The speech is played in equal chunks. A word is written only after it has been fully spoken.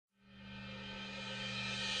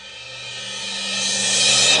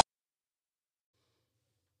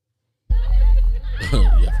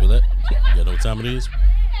time it is?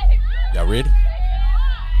 Y'all ready?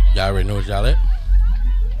 Y'all already know what y'all at?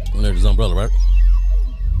 Under this umbrella, right?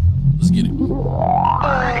 Let's get it. We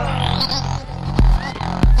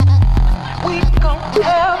gon'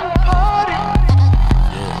 have a party.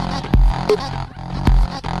 Yeah.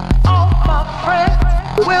 All my friends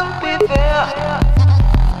will be there.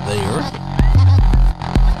 There.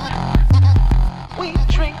 We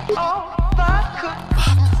drink all vodka.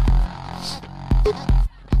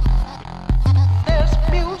 There's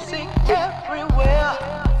music everywhere.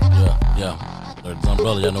 Yeah. Under this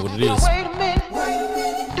umbrella, y'all know what it Now is. wait a minute.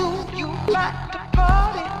 Do you like to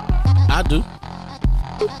party? I do.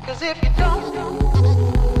 Cause if you don't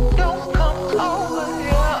come over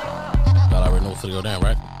here. Y'all already know what's gonna go down,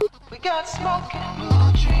 right? We got smoking,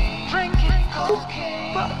 drinking,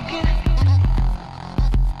 cocaine, fucking.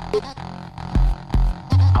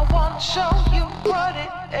 I wanna show you what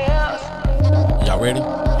it is. Y'all ready?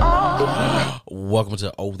 Oh, Welcome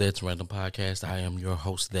to Oh That's Random Podcast. I am your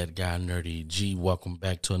host, that guy Nerdy G. Welcome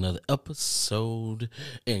back to another episode.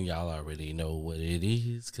 And y'all already know what it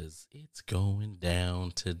is because it's going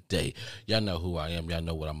down today. Y'all know who I am. Y'all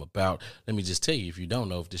know what I'm about. Let me just tell you, if you don't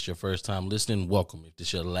know, if this is your first time listening, welcome. If this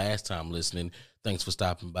is your last time listening, thanks for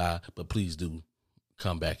stopping by. But please do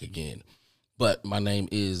come back again. But my name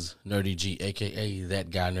is Nerdy G, a.k.a. That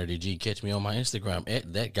Guy Nerdy G. Catch me on my Instagram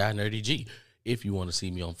at That Guy Nerdy G. If you want to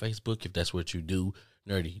see me on Facebook, if that's what you do,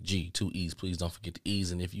 Nerdy G, 2 E's. Please don't forget the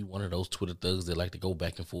E's. And if you one of those Twitter thugs that like to go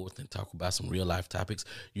back and forth and talk about some real life topics,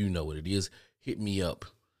 you know what it is. Hit me up,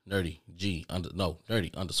 Nerdy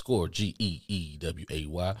underscore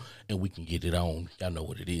Geeway, and we can get it on. Y'all know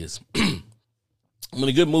what it is. I'm in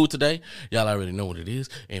a good mood today. Y'all already know what it is.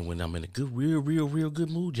 And when I'm in a good, real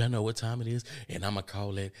good mood, y'all know what time it is. And I'm going to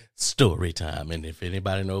call it story time. And if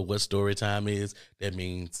anybody knows what story time is, that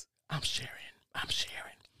means I'm sharing.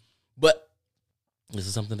 But this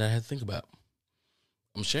is something that I had to think about.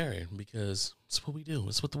 I'm sharing because it's what we do.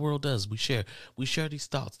 It's what the world does. We share these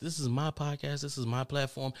thoughts. This is my podcast. This is my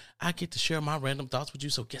platform. I get to share my random thoughts with you.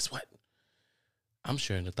 So guess what? I'm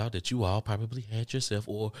sharing the thought that you all probably had yourself,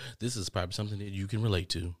 or this is probably something that you can relate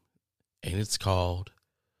to. And it's called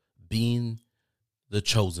being the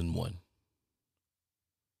chosen one.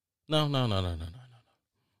 No. Let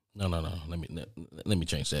me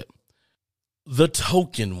change that. The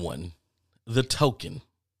token one. The token.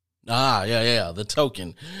 The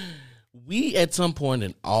token. We, at some point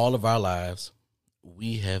in all of our lives,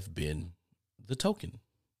 we have been the token.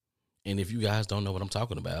 And if you guys don't know what I'm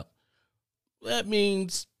talking about, that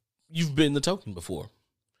means you've been the token before.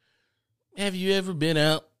 Have you ever been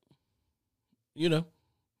out,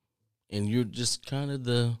 and you're just kind of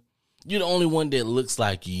you're the only one that looks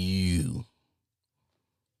like you.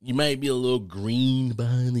 You might be a little green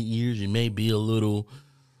behind the ears. You may be a little,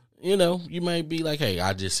 you might be like, hey,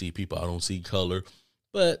 I just see people. I don't see color.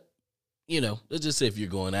 But, let's just say if you're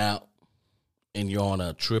going out and you're on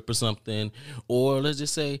a trip or something, or let's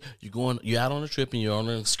just say you're out on a trip and you're on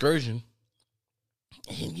an excursion,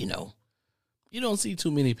 and, you don't see too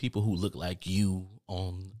many people who look like you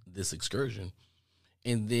on this excursion.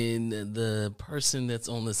 And then the person that's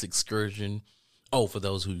on this excursion, for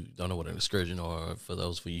those who don't know what an excursion, or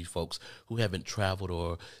for you folks who haven't traveled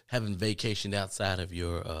or haven't vacationed outside of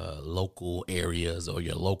your local areas or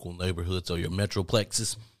your local neighborhoods or your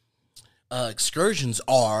metroplexes, excursions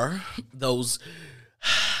are those,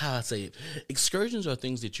 how I say it, excursions are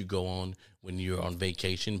things that you go on when you're on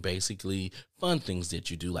vacation, basically fun things that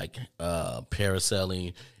you do, like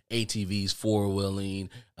parasailing, ATVs, four-wheeling,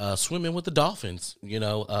 swimming with the dolphins,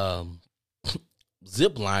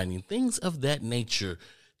 zip lining, things of that nature,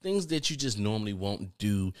 things that you just normally won't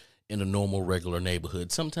do in a normal, regular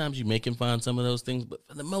neighborhood. Sometimes you may can find some of those things, but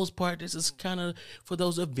for the most part, this is kind of for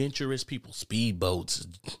those adventurous people. Speedboats,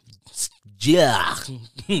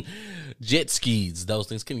 jet skis, those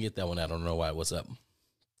things. Couldn't get that one. I don't know why. What's up?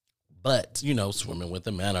 But, swimming with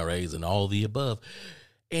the manta rays and all the above.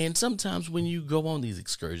 And sometimes when you go on these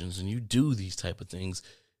excursions and you do these type of things,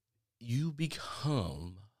 you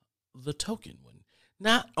become the token one.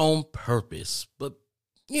 Not on purpose, but,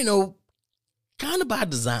 kind of by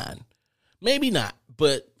design. Maybe not,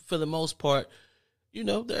 but for the most part,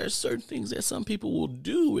 there are certain things that some people will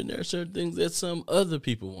do, and there are certain things that some other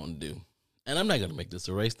people won't do. And I'm not going to make this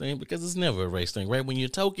a race thing because it's never a race thing, right? When you're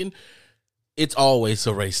token, it's always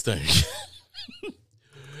a race thing.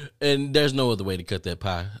 And there's no other way to cut that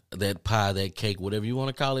pie, that cake, whatever you want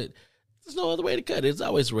to call it. There's no other way to cut it. It's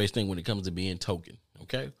always a race thing when it comes to being token,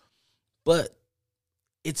 okay? But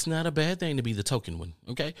it's not a bad thing to be the token one,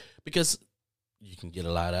 okay? Because you can get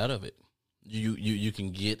a lot out of it. You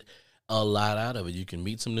can get a lot out of it. You can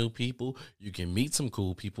meet some new people. You can meet some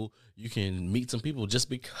cool people. You can meet some people just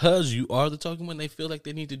because you are the token one. They feel like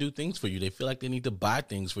they need to do things for you. They feel like they need to buy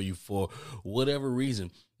things for you for whatever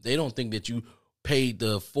reason. They don't think that you paid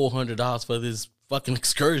the $400 for this fucking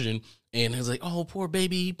excursion. And it's like, oh, poor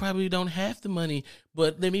baby, he probably don't have the money,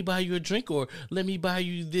 but let me buy you a drink or let me buy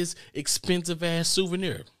you this expensive ass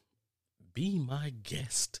souvenir. Be my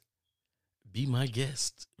guest. Be my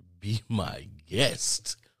guest. Be my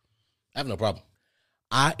guest. I have no problem.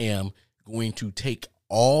 I am going to take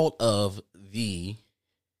all of the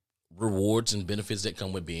rewards and benefits that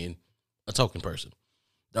come with being a token person.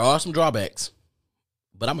 There are some drawbacks,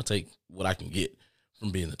 but I'm going to take what I can get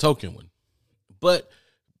from being the token one. But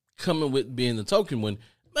coming with being the token one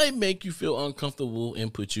may make you feel uncomfortable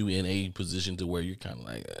and put you in a position to where you're kind of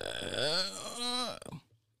like,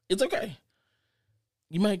 it's okay.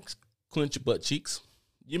 You might clench your butt cheeks.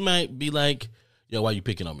 You might be like, yo, why you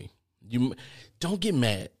picking on me? You don't get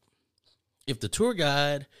mad. If the tour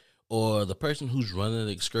guide or the person who's running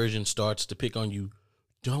the excursion starts to pick on you,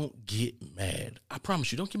 don't get mad. I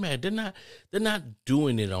promise you, don't get mad. They're not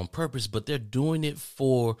doing it on purpose, but they're doing it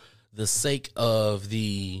for the sake of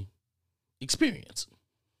the experience.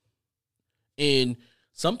 And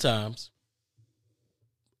sometimes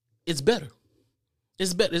it's better.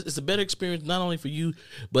 It's better. It's a better experience not only for you,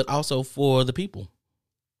 but also for the people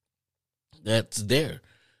that's there.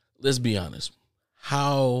 Let's be honest.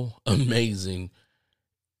 How amazing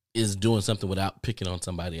is doing something without picking on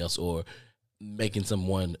somebody else or making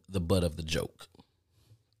someone the butt of the joke?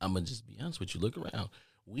 I'm going to just be honest with you. Look around.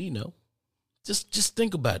 We know. Just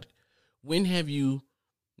think about it. When have you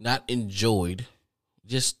not enjoyed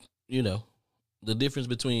just, the difference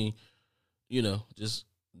between, just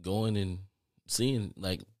going and seeing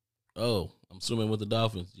like, oh, I'm swimming with the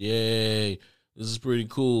dolphins. Yay. This is pretty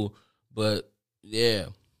cool. But yeah.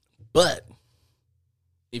 But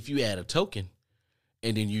if you add a token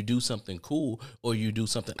and then you do something cool or you do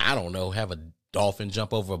something, I don't know, have a dolphin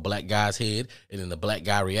jump over a black guy's head and then the black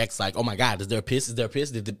guy reacts like, oh my God, is there a piss? Is there a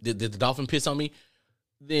piss? Did the dolphin piss on me?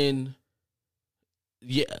 Then,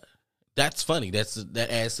 yeah, that's funny. That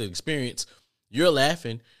adds to the experience. You're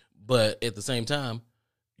laughing, but at the same time,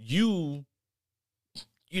 your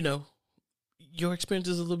experience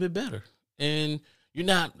is a little bit better. And you're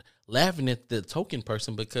not laughing at the token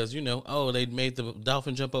person because, oh, they made the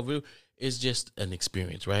dolphin jump over you. It's just an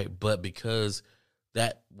experience, right? But because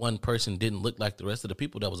that one person didn't look like the rest of the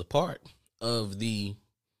people that was a part of the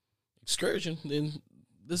excursion, then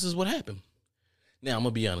this is what happened. Now, I'm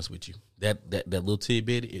going to be honest with you. That little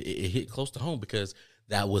tidbit, it hit close to home because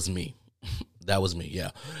that was me. That was me,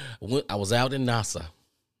 yeah. I was out in Nassau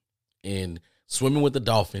and swimming with the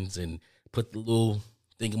dolphins and put the little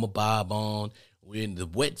thingamabob on. We're in the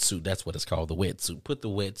wetsuit. That's what it's called, the wetsuit. Put the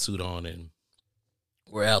wetsuit on, and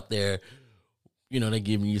we're out there. They're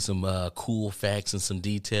giving you some cool facts and some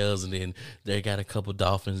details, and then they got a couple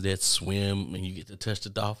dolphins that swim, and you get to touch the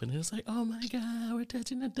dolphin. And it's like, oh, my God, we're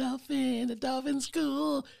touching the dolphin. The dolphin's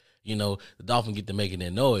cool. The dolphin get to making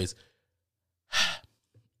that noise.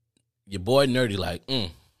 Your boy Nerdy like,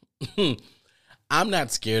 I'm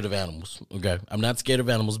not scared of animals, okay? I'm not scared of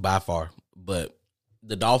animals by far, but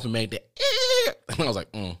the dolphin made that, I was like,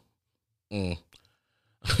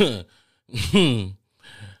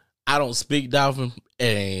 I don't speak dolphin,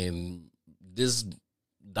 and this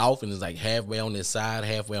dolphin is like halfway on his side,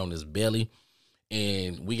 halfway on his belly,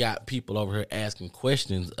 and we got people over here asking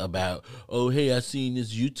questions about, oh, hey, I seen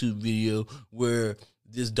this YouTube video where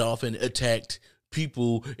this dolphin attacked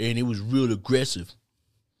people and it was real aggressive.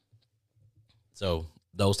 So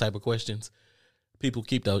those type of questions, people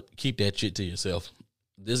keep that shit to yourself.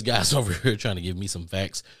 This guy's over here trying to give me some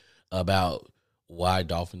facts about why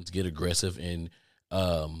dolphins get aggressive, and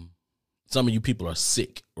some of you people are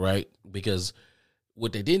sick, right? Because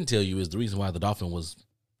what they didn't tell you is the reason why that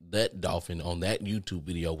dolphin on that YouTube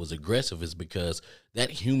video was aggressive is because that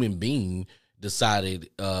human being decided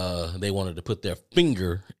they wanted to put their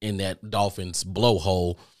finger in that dolphin's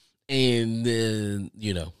blowhole, and then,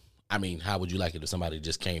 how would you like it if somebody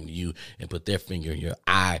just came to you and put their finger in your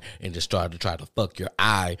eye and just started to try to fuck your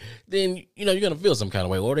eye? Then, you're going to feel some kind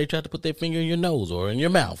of way. Or they tried to put their finger in your nose or in your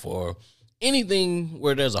mouth or anything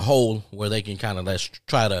where there's a hole where they can kind of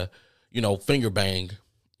try to, finger bang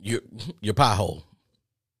your pie hole.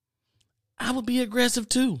 I would be aggressive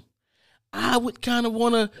too. I would kind of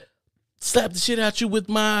want to slap the shit out you with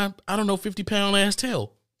my, 50-pound ass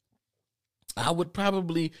tail. I would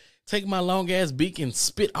probably take my long ass beak and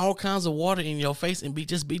spit all kinds of water in your face and be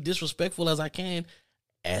disrespectful as I can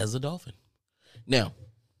as a dolphin. Now,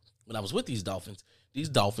 when I was with these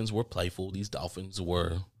dolphins were playful. These dolphins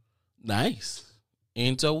were Nice.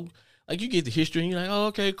 And so, like, you get the history and you're like, oh,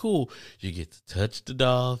 okay, cool. You get to touch the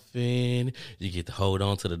dolphin. You get to hold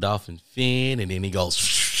on to the dolphin fin. And then he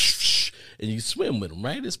goes, and you swim with him,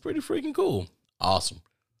 right? It's pretty freaking cool. Awesome.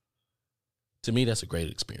 To me, that's a great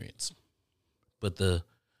experience. But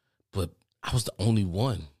I was the only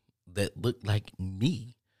one that looked like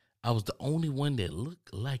me. I was the only one that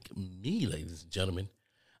looked like me, ladies and gentlemen.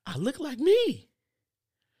 I look like me.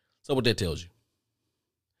 So what that tells you?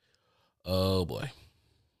 Oh, boy.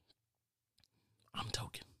 I'm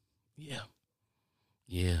token. Yeah.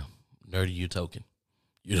 Yeah. Nerdy, you token.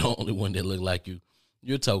 You're the only one that look like you.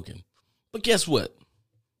 You're token. But guess what?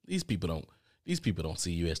 These people don't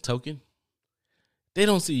see you as token. They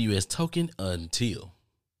don't see you as token until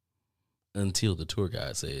the tour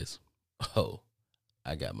guide says, oh,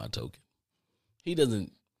 I got my token. He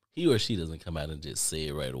or she doesn't come out and just say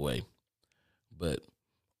it right away. But,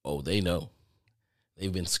 oh, they know.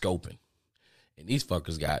 They've been scoping. And these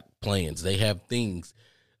fuckers got plans. They have things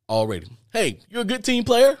already. Hey, you're a good team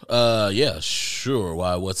player? Yeah, sure.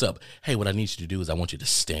 Why? What's up? Hey, what I need you to do is I want you to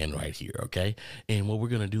stand right here, okay? And what we're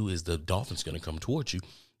going to do is the dolphin's going to come towards you.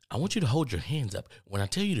 I want you to hold your hands up. When I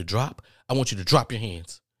tell you to drop, I want you to drop your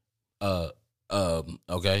hands.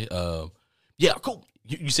 Okay. Yeah, cool.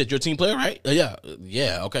 You said you're a team player, right?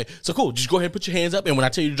 Yeah, okay. So cool. Just go ahead and put your hands up, and when I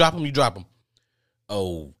tell you to drop them, you drop them.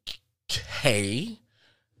 Okay.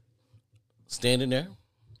 Standing there,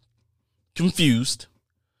 confused.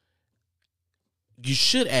 You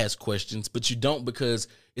should ask questions, but you don't because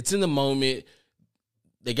it's in the moment.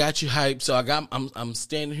 They got you hyped, so I'm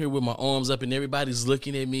standing here with my arms up, and everybody's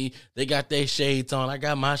looking at me. They got their shades on. I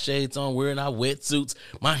got my shades on, wearing our wetsuits,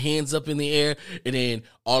 my hands up in the air, and then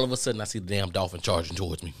all of a sudden I see the damn dolphin charging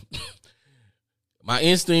towards me. My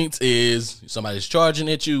instinct is somebody's charging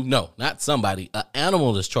at you. No, not somebody. An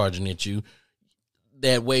animal is charging at you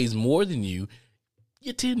that weighs more than you.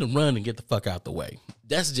 You tend to run and get the fuck out the way.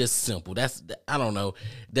 That's just simple. I don't know.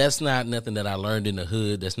 That's not nothing that I learned in the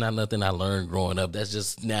hood. That's not nothing I learned growing up. That's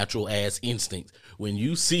just natural ass instinct. When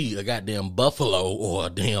you see a goddamn buffalo or a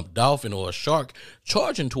damn dolphin or a shark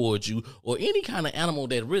charging towards you or any kind of animal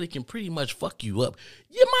that really can pretty much fuck you up,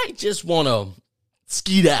 you might just want to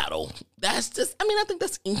skedaddle. I think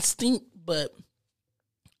that's instinct, but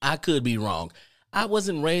I could be wrong. I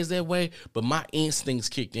wasn't raised that way, but my instincts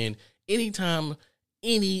kicked in anytime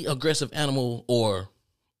any aggressive animal or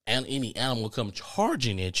any animal come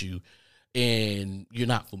charging at you and you're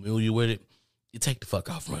not familiar with it, you take the fuck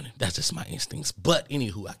off running. That's just my instincts. But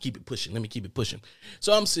anywho, I keep it pushing. Let me keep it pushing.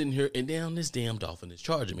 So I'm sitting here and down this damn dolphin is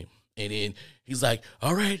charging me. And then he's like,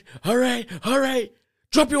 all right.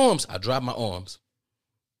 Drop your arms. I drop my arms.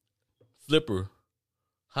 Flipper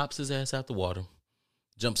hops his ass out the water,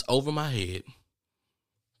 jumps over my head.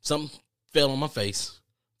 Something fell on my face.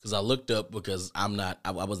 Because I looked up because I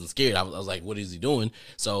wasn't scared. I was like, what is he doing?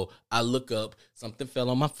 So I look up, something fell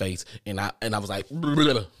on my face, and I was like,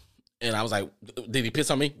 and I was like, did he piss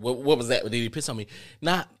on me? What was that? Did he piss on me?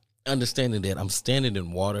 Not understanding that I'm standing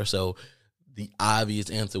in water, so the obvious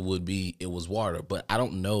answer would be it was water. But I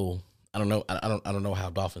don't know. I don't know how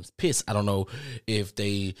dolphins piss. I don't know if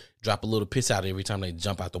they drop a little piss out every time they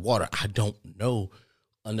jump out the water. I don't know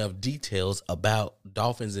enough details about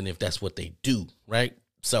dolphins and if that's what they do, right?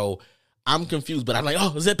 So I'm confused, but I'm like,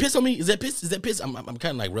 oh, is that piss on me? Is that piss? Is that piss? I'm kind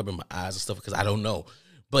of like rubbing my eyes and stuff because I don't know.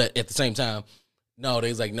 But at the same time, no,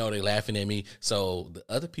 they laughing at me. So the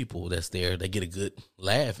other people that's there, they get a good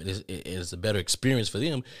laugh. It's a better experience for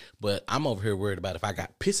them. But I'm over here worried about if I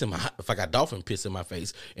got dolphin piss in my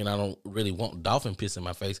face, and I don't really want dolphin piss in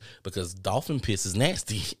my face because dolphin piss is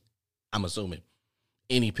nasty. I'm assuming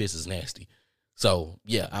any piss is nasty. So,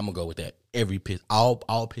 yeah, I'm going to go with that. Every piss,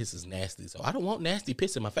 all piss is nasty. So, I don't want nasty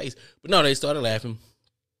piss in my face. But no, they started laughing.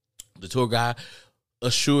 The tour guide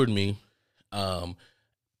assured me,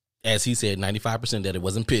 as he said, 95% that it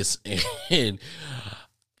wasn't piss. And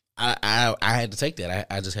I had to take that.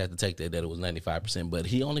 I just had to take that it was 95%. But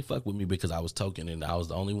he only fucked with me because I was token, and I was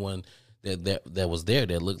the only one that was there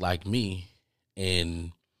that looked like me.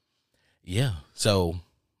 And, yeah. So,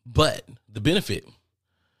 but the benefits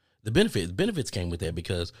came with that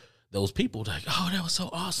because those people like, oh, that was so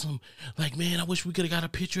awesome. Like, man, I wish we could have got a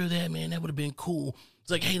picture of that, man. That would have been cool.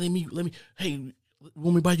 It's like, hey, hey,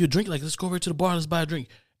 when we buy you a drink, like, let's go over to the bar, let's buy a drink.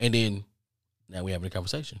 And then now we're having a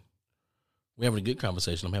conversation. We're having a good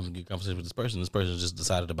conversation. I'm having a good conversation with this person. This person just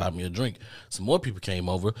decided to buy me a drink. Some more people came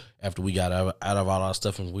over after we got out of all our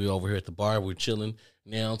stuff and we were over here at the bar. We're chilling.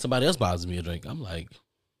 Now somebody else buys me a drink. I'm like,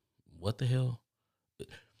 what the hell?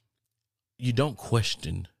 You don't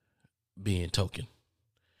question being token.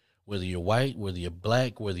 Whether you're white, whether you're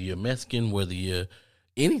black, whether you're Mexican, whether you're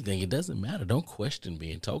anything. It doesn't matter. Don't question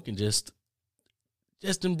being token. Just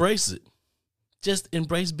embrace it. Just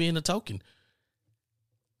embrace being a token.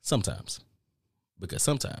 Sometimes. Because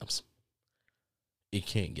sometimes it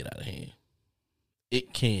can get out of hand.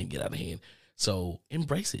 It can get out of hand. So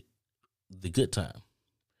embrace it. The good time.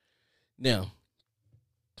 Now,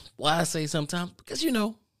 why I say sometimes? Because,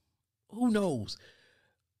 who knows?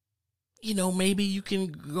 Maybe you can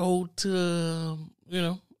go to,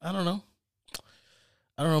 I don't know.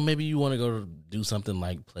 Maybe you want to go do something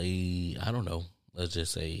like play, I don't know, let's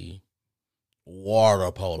just say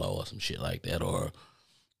water polo or some shit like that, or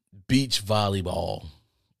beach volleyball,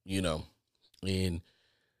 and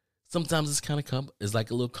sometimes it's kind of it's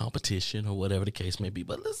like a little competition or whatever the case may be.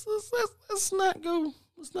 But let's not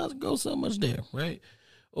go so much there, right?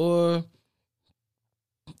 Or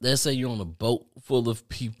let's say you're on a boat full of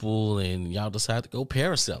people and y'all decide to go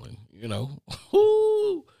parasailing,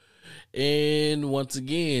 Woo! And once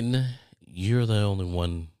again, you're the only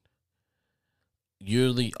one.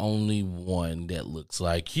 You're the only one that looks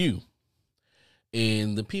like you.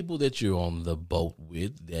 And the people that you're on the boat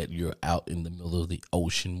with, that you're out in the middle of the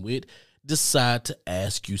ocean with, decide to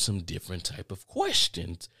ask you some different type of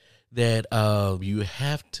questions that you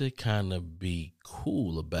have to kind of be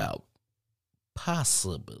cool about,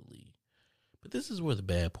 possibly. But this is where the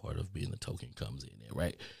bad part of being a token comes in,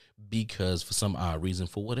 right? Because for some odd reason,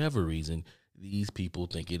 for whatever reason, these people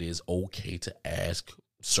think it is okay to ask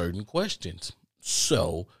certain questions.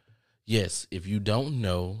 So, yes, if you don't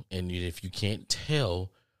know and if you can't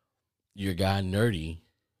tell, your guy Nerdy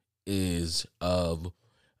is of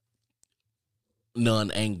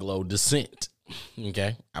non-Anglo descent.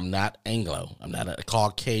 Okay? I'm not Anglo. I'm not a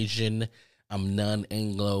Caucasian. I'm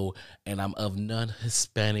non-Anglo, and I'm of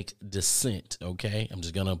non-Hispanic descent. Okay? I'm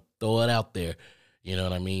just going to throw it out there. You know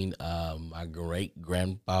what I mean? My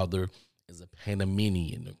great-grandfather is a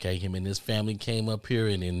Panamanian, okay? Him and his family came up here,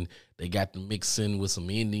 and then they got to mix in with some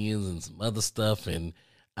Indians and some other stuff. And,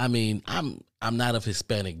 I mean, I'm not of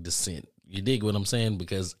Hispanic descent. You dig what I'm saying?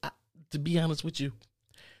 Because, to be honest with you,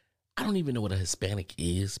 I don't even know what a Hispanic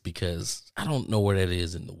is, because I don't know where that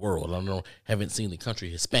is in the world. Haven't seen the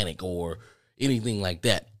country Hispanic or anything like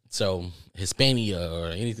that. So, Hispania or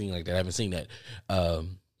anything like that, I haven't seen that.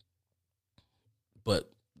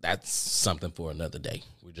 But that's something for another day.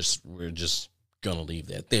 We're just gonna leave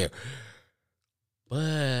that there.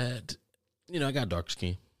 But I got dark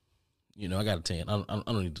skin. I got a tan. I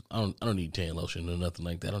don't need tan lotion or nothing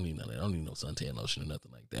like that. I don't need none of that. I don't need no suntan lotion or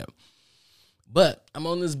nothing like that. But I'm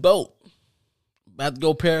on this boat, about to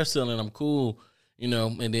go parasailing. I'm cool, and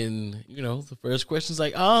then the first question's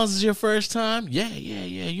like, "Oh, this is your first time?"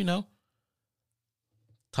 Yeah.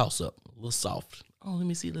 Toss up, a little soft. Oh, let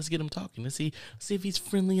me see. Let's get him talking. Let's see if he's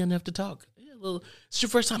friendly enough to talk. Yeah, it's your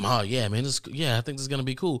first time. Oh, yeah, man. I think this is gonna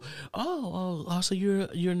be cool. Oh, so you're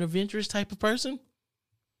an adventurous type of person?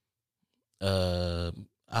 I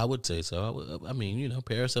would say so. I mean,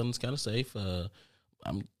 parasailing's kind of safe. We're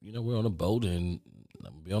on a boat and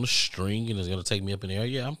I'm gonna be on a string and it's gonna take me up in the air.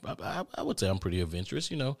 Yeah, I would say I'm pretty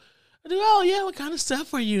adventurous. I do. Oh, yeah. What kind of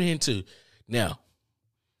stuff are you into? Now,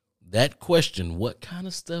 that question, what kind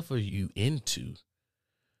of stuff are you into?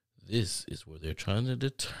 This is where they're trying to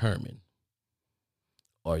determine,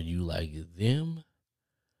 are you like them,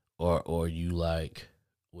 or are you like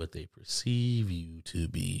what they perceive you to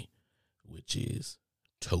be, which is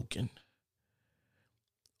token?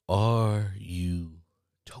 Are you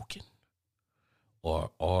token?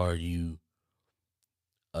 Or are you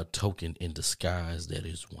a token in disguise that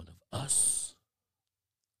is one of us?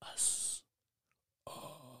 Us.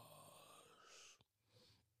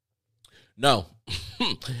 No.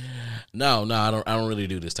 No, I don't really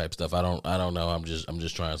do this type of stuff. I don't know. I'm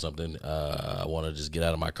just trying something. I want to just get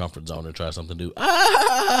out of my comfort zone and try something new.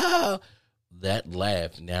 That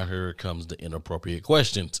laugh. Now here comes the inappropriate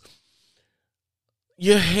questions.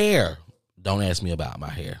 Your hair. Don't ask me about my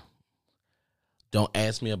hair. Don't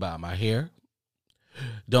ask me about my hair.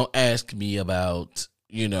 Don't ask me about,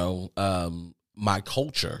 my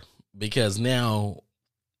culture, because now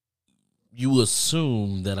you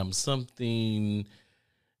assume that I'm something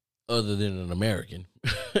other than an American.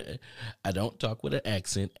 I don't talk with an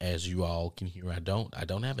accent, as you all can hear. I don't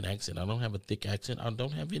have an accent. I don't have a thick accent. I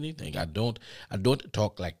don't have anything. I don't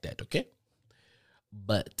talk like that, okay?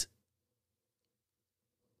 But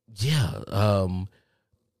yeah,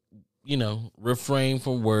 refrain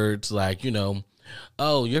from words like,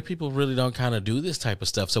 oh, your people really don't kind of do this type of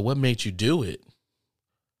stuff. So what made you do it?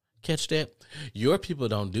 Catch that? Your people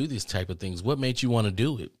don't do these type of things. What made you want to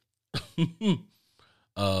do it?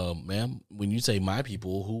 Ma'am, when you say my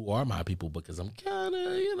people, who are my people? Because I'm kind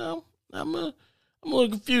of, I'm I'm a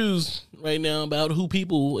little confused right now about who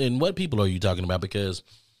people and what people are you talking about, because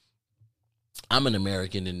I'm an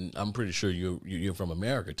American and I'm pretty sure you're from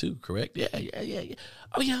America too, correct? Yeah.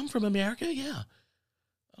 Oh yeah, I'm from America. Yeah.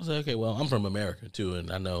 I was like, okay, well, I'm from America too,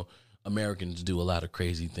 and I know Americans do a lot of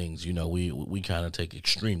crazy things. You know, we kind of take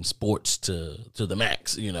extreme sports to the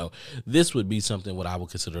max. You know, this would be something what I would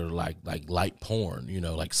consider like light porn. You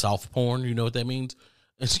know, like soft porn. You know what that means?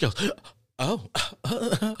 And she goes, oh,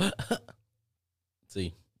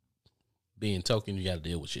 see, being token, you got to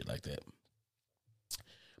deal with shit like that.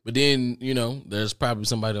 But then, you know, there's probably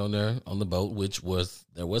somebody on there on the boat,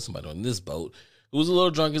 there was somebody on this boat who was a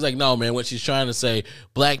little drunk. He's like, no, man, what she's trying to say,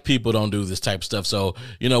 black people don't do this type of stuff. So,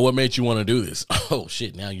 you know, what made you want to do this? Oh,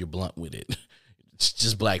 shit, now you're blunt with it. It's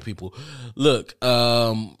just black people. Look,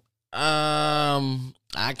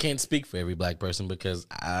 I can't speak for every black person because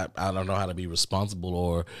I don't know how to be responsible,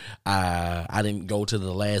 or I didn't go to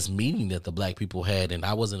the last meeting that the black people had, and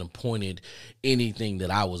I wasn't appointed anything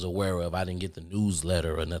that I was aware of. I didn't get the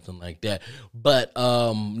newsletter or nothing like that. But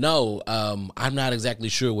no, I'm not exactly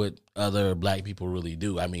sure what other black people really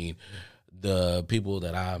do. I mean, the people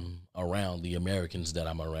that I'm around, the Americans that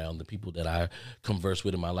I'm around, the people that I converse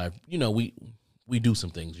with in my life, you know, we do some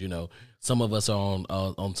things, you know. Some of us are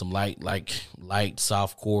on some light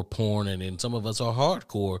softcore porn, and then some of us are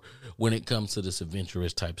hardcore when it comes to this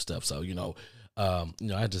adventurous type stuff. So, you know,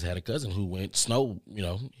 I just had a cousin who went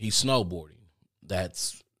he's snowboarding.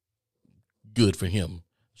 That's good for him.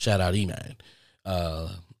 Shout out E-Man.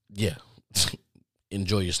 Yeah,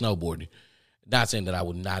 enjoy your snowboarding. Not saying that I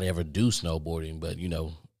would not ever do snowboarding, but, you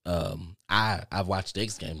know, I've watched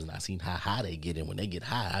X Games and I've seen how high they get, and when they get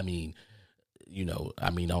high, I mean,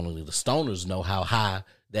 only the stoners know how high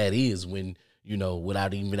that is when, you know,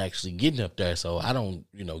 without even actually getting up there. So I don't,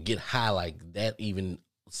 get high like that, even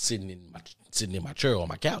sitting in my chair or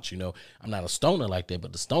my couch. You know, I'm not a stoner like that,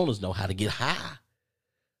 but the stoners know how to get high,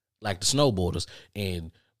 like the snowboarders.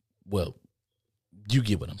 And, well, you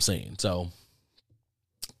get what I'm saying. So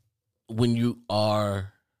when you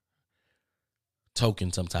are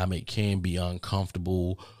token, sometimes it can be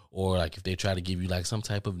uncomfortable. Or like if they try to give you like some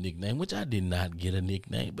type of nickname, which I did not get a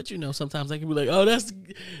nickname, but sometimes they can be like, oh, that's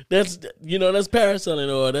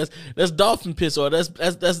parasailing, or that's dolphin piss, or that's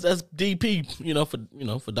DP,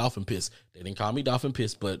 for dolphin piss. They didn't call me dolphin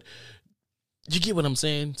piss, but you get what I'm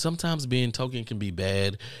saying? Sometimes being token can be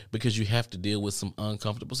bad because you have to deal with some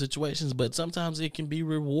uncomfortable situations, but sometimes it can be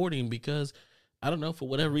rewarding because, I don't know, for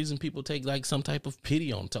whatever reason, people take like some type of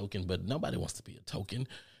pity on token, but nobody wants to be a token.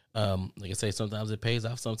 Like I say, sometimes it pays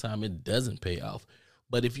off, sometimes it doesn't pay off.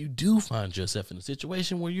 But if you do find yourself in a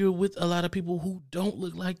situation where you're with a lot of people who don't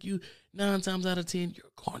look like you, 9 times out of 10,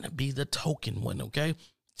 you're going to be the token one, okay?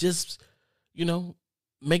 Just,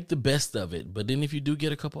 make the best of it. But then if you do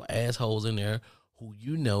get a couple assholes in there who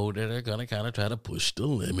that are going to kind of try to push the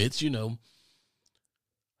limits,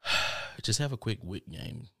 just have a quick wit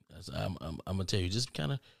game. I'm going to tell you, just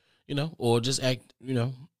kind of, or just act,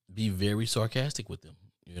 be very sarcastic with them.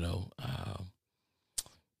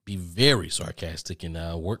 Be very sarcastic and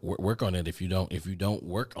work on it. If you don't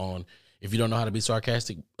know how to be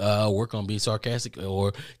sarcastic, work on being sarcastic,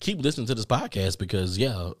 or keep listening to this podcast because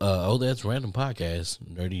that's Random Podcast,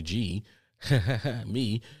 Nerdy G,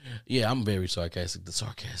 me. Yeah, I'm very sarcastic. The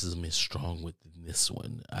sarcasm is strong within this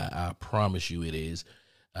one. I promise you it is.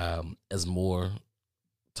 As more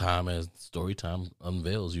time as story time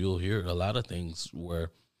unveils, you'll hear a lot of things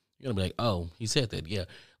where you're going to be like, oh, he said that. Yeah.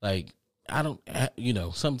 Like, I don't,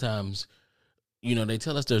 sometimes, they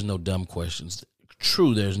tell us there's no dumb questions.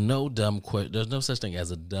 True. There's no dumb question. There's no such thing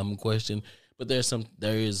as a dumb question, but there is,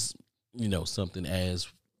 something as,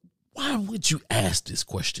 why would you ask this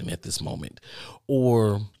question at this moment?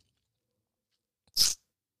 Or,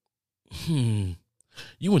 you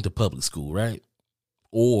went to public school, right?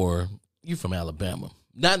 Or you from Alabama.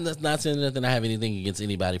 Not saying nothing. I have anything against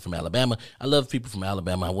anybody from Alabama. I love people from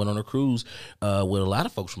Alabama. I went on a cruise with a lot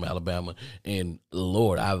of folks from Alabama, and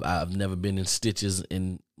Lord, I've never been in stitches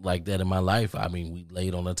in like that in my life. I mean, we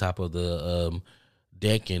laid on the top of the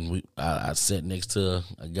deck, and I sat next to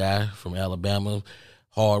a guy from Alabama,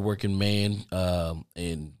 hardworking man,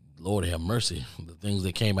 and Lord have mercy, the things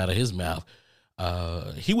that came out of his mouth.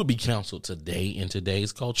 He would be counseled today in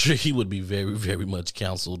today's culture. He would be very, very much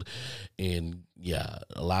counseled. And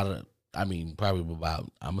probably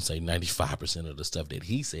about, I'm going to say 95% of the stuff that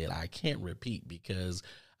he said, I can't repeat because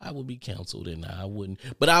I would be counseled and I wouldn't.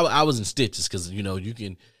 But I was in stitches because, you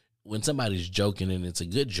can, when somebody's joking and it's a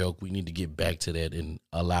good joke, we need to get back to that and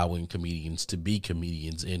allowing comedians to be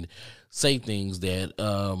comedians and say things that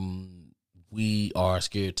we are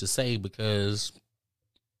scared to say because,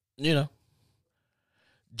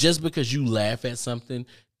 just because you laugh at something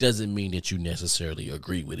doesn't mean that you necessarily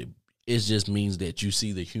agree with it. It just means that you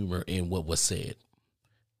see the humor in what was said.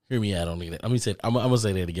 Hear me out on that. I'm gonna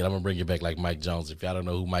say that again. I'm gonna bring it back like Mike Jones. If y'all don't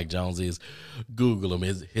know who Mike Jones is, Google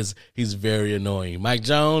him. He's very annoying. Mike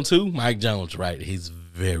Jones, who? Mike Jones, right? He's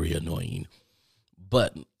very annoying.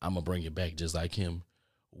 But I'm gonna bring it back just like him.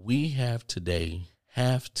 We have to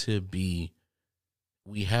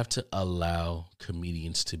allow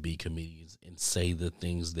comedians to be comedians and say the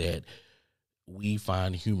things that we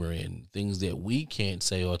find humor in, things that we can't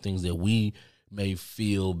say or things that we may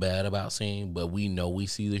feel bad about saying, but we know we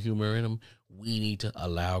see the humor in them. We need to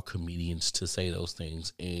allow comedians to say those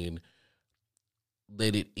things and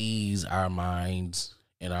let it ease our minds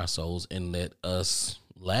and our souls and let us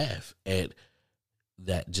laugh at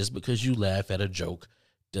that. Just because you laugh at a joke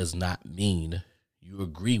does not mean you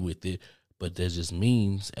agree with it, but that just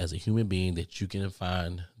means as a human being that you can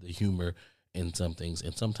find the humor in some things.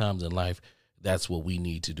 And sometimes in life, that's what we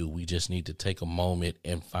need to do. We just need to take a moment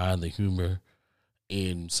and find the humor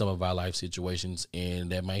in some of our life situations,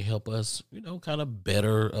 and that might help us, kind of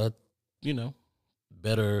better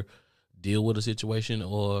deal with a situation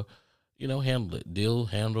or,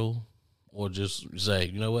 handle, or just say,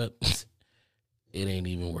 you know what, it ain't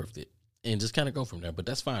even worth it, and just kind of go from there. But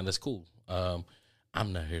that's fine. That's cool.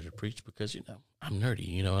 I'm not here to preach because, I'm nerdy.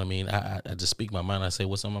 You know what I mean? I just speak my mind. I say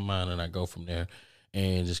what's on my mind, and I go from there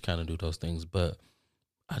and just kind of do those things. But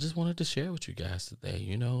I just wanted to share with you guys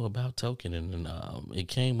today, about token, and it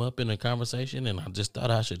came up in a conversation, and I just thought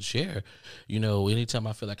I should share. Anytime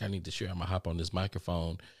I feel like I need to share, I'm gonna hop on this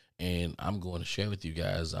microphone, and I'm going to share with you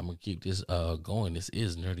guys. I'm gonna keep this going. This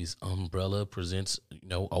is Nerdy's Umbrella presents,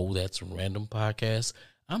 That's Random podcast.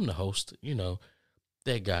 I'm the host,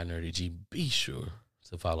 That Guy Nerdy G. Be sure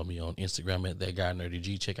to follow me on Instagram at That Guy Nerdy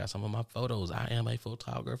G. Check out some of my photos. I am a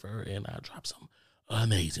photographer, and I drop some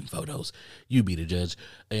amazing photos. You be the judge,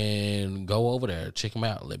 and go over there, check them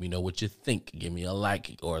out. Let me know what you think. Give me a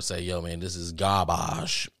like, or say, yo, man, this is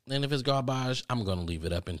garbage. And if it's garbage, I'm gonna leave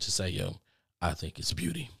it up and just say, yo, I think it's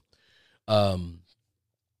beauty. Follow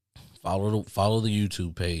the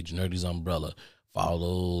YouTube page, Nerdy's Umbrella.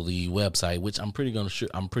 Follow the website, which I'm pretty sure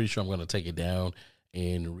I'm gonna take it down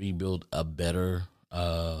and rebuild a better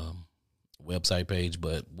website page,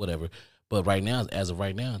 but whatever. But as of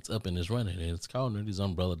right now, it's up and it's running, and it's called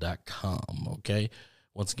nerdysumbrella.com, okay?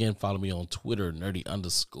 Once again, follow me on Twitter, nerdy_GEEWAY.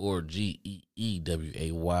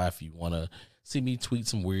 If you want to see me tweet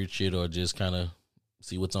some weird shit or just kind of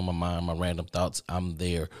see what's on my mind, my random thoughts, I'm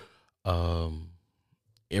there.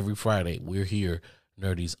 Every Friday, we're here,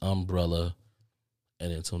 Nerdy's Umbrella.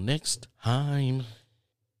 And until next time,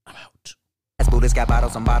 I'm out. Buddhists got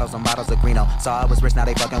bottles on bottles on bottles of Greeno. Saw I was rich, now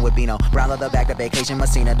they fucking with Beano. Brown leather back to vacation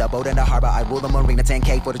Messina. The boat in the harbor, I rule the marina.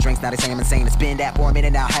 10K for the drinks, now they say I'm insane. It's been that for a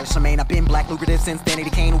minute now. High Charmaine, I've been black lucrative since Danny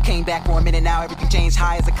Kane, who came back for a minute now. Everything changed,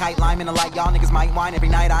 high as a kite, lime in the light. Y'all niggas might whine every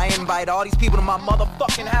night. I invite all these people to my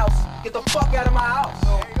motherfucking house. Get the fuck out of my house.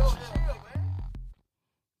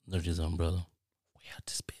 Nerdy's Umbrella. We out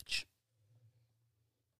this bitch.